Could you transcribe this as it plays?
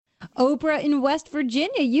Oprah in West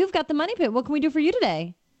Virginia. You've got the Money Pit. What can we do for you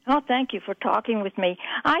today? Oh, thank you for talking with me.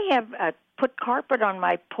 I have put carpet on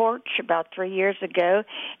my porch about 3 years ago,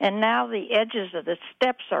 and now the edges of the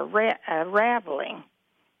steps are raveling.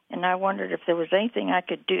 And I wondered if there was anything I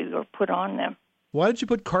could do or put on them. Why did you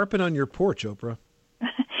put carpet on your porch, Oprah?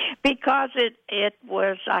 Because it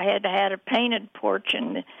was, I had had a painted porch,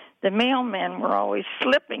 and the mailmen were always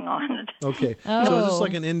slipping on it. Okay. So is this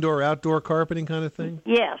like an indoor-outdoor carpeting kind of thing?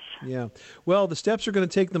 Yes. Yeah. Well, the steps are going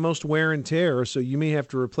to take the most wear and tear, so you may have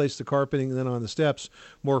to replace the carpeting then on the steps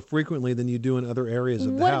more frequently than you do in other areas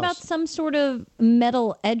of the house. What about some sort of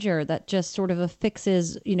metal edger that just sort of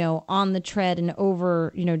affixes, on the tread and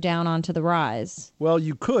over, down onto the rise? Well,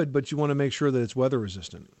 you could, but you want to make sure that it's weather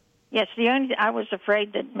resistant. Yes, I was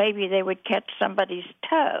afraid that maybe they would catch somebody's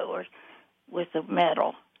toe or with the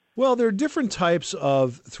metal. Well, there are different types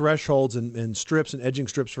of thresholds and strips and edging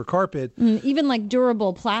strips for carpet. Even like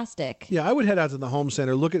durable plastic. Yeah, I would head out to the home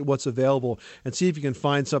center, look at what's available, and see if you can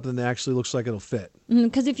find something that actually looks like it'll fit.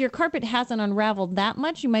 Because if your carpet hasn't unraveled that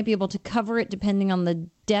much, you might be able to cover it depending on the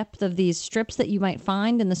depth of these strips that you might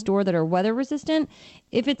find in the store that are weather resistant.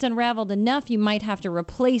 If it's unraveled enough, you might have to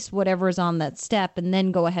replace whatever's on that step and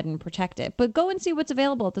then go ahead and protect it. But go and see what's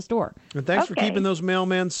available at the store. And thanks for keeping those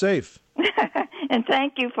mailmen safe. And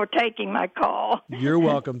thank you for taking my call. You're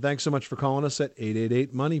welcome. Thanks so much for calling us at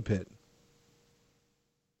 888-MONEY-PIT.